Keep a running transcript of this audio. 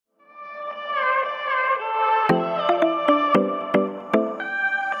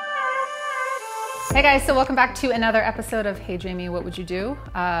Hey guys, so welcome back to another episode of Hey Jamie, What Would You Do?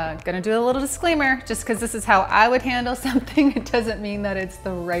 Gonna do a little disclaimer, just because this is how I would handle something. It doesn't mean that it's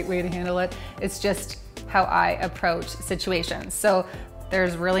the right way to handle it. It's just how I approach situations. So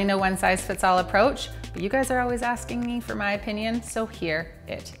there's really no one size fits all approach, but you guys are always asking me for my opinion, so here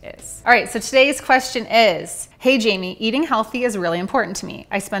it is. All right, so today's question is, hey Jamie, eating healthy is really important to me.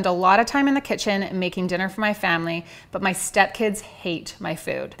 I spend a lot of time in the kitchen making dinner for my family, but my stepkids hate my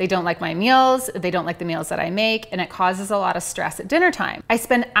food. They don't like my meals, they don't like the meals that I make, and it causes a lot of stress at dinner time. I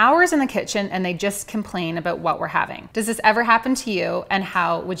spend hours in the kitchen and they just complain about what we're having. Does this ever happen to you, and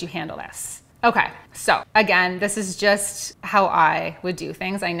how would you handle this? Okay, so again, this is just how I would do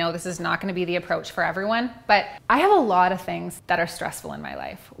things. I know this is not gonna be the approach for everyone, but I have a lot of things that are stressful in my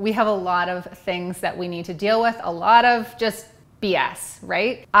life. We have a lot of things that we need to deal with, a lot of just BS,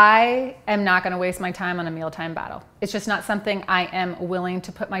 right? I am not gonna waste my time on a mealtime battle. It's just not something I am willing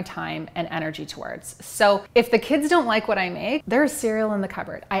to put my time and energy towards. So if the kids don't like what I make, there's cereal in the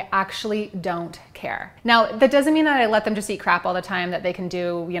cupboard. I actually don't care. Now, that doesn't mean that I let them just eat crap all the time, that they can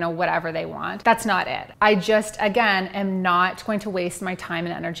do, you know, whatever they want. That's not it. I just, again, am not going to waste my time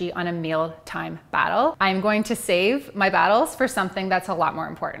and energy on a mealtime battle. I'm going to save my battles for something that's a lot more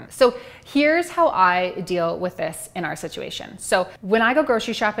important. So here's how I deal with this in our situation. So when I go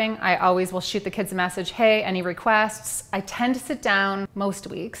grocery shopping, I always will shoot the kids a message, hey, any requests? I tend to sit down most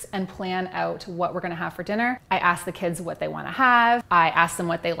weeks and plan out what we're gonna have for dinner. I ask the kids what they wanna have. I ask them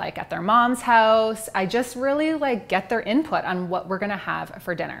what they like at their mom's house. I just really get their input on what we're gonna have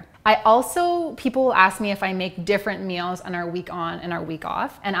for dinner. People will ask me if I make different meals on our week on and our week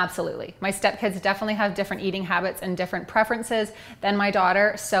off, and absolutely. My stepkids definitely have different eating habits and different preferences than my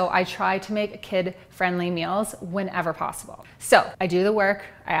daughter, so I try to make kid-friendly meals whenever possible. So I do the work,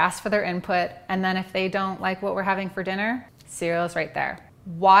 I ask for their input, and then if they don't like what we're having for dinner, cereal's right there.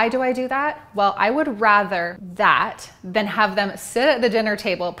 Why do I do that? Well, I would rather that than have them sit at the dinner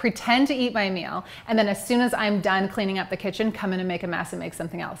table, pretend to eat my meal, and then as soon as I'm done cleaning up the kitchen, come in and make a mess and make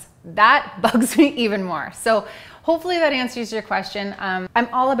something else. That bugs me even more. So hopefully that answers your question. I'm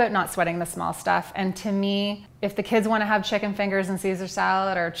all about not sweating the small stuff. And to me, if the kids want to have chicken fingers and Caesar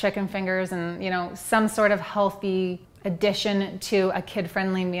salad, or chicken fingers and, you know, some sort of healthy addition to a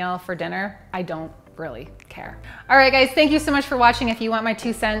kid-friendly meal for dinner, I don't really care. All right, guys, thank you so much for watching. If you want my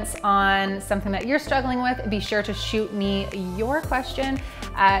 2 cents on something that you're struggling with, be sure to shoot me your question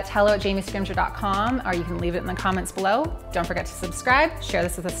at hello@jamiescrimgeour.com, or you can leave it in the comments below. Don't forget to subscribe, share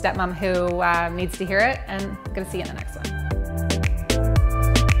this with a stepmom who needs to hear it, and I'm gonna see you in the next one.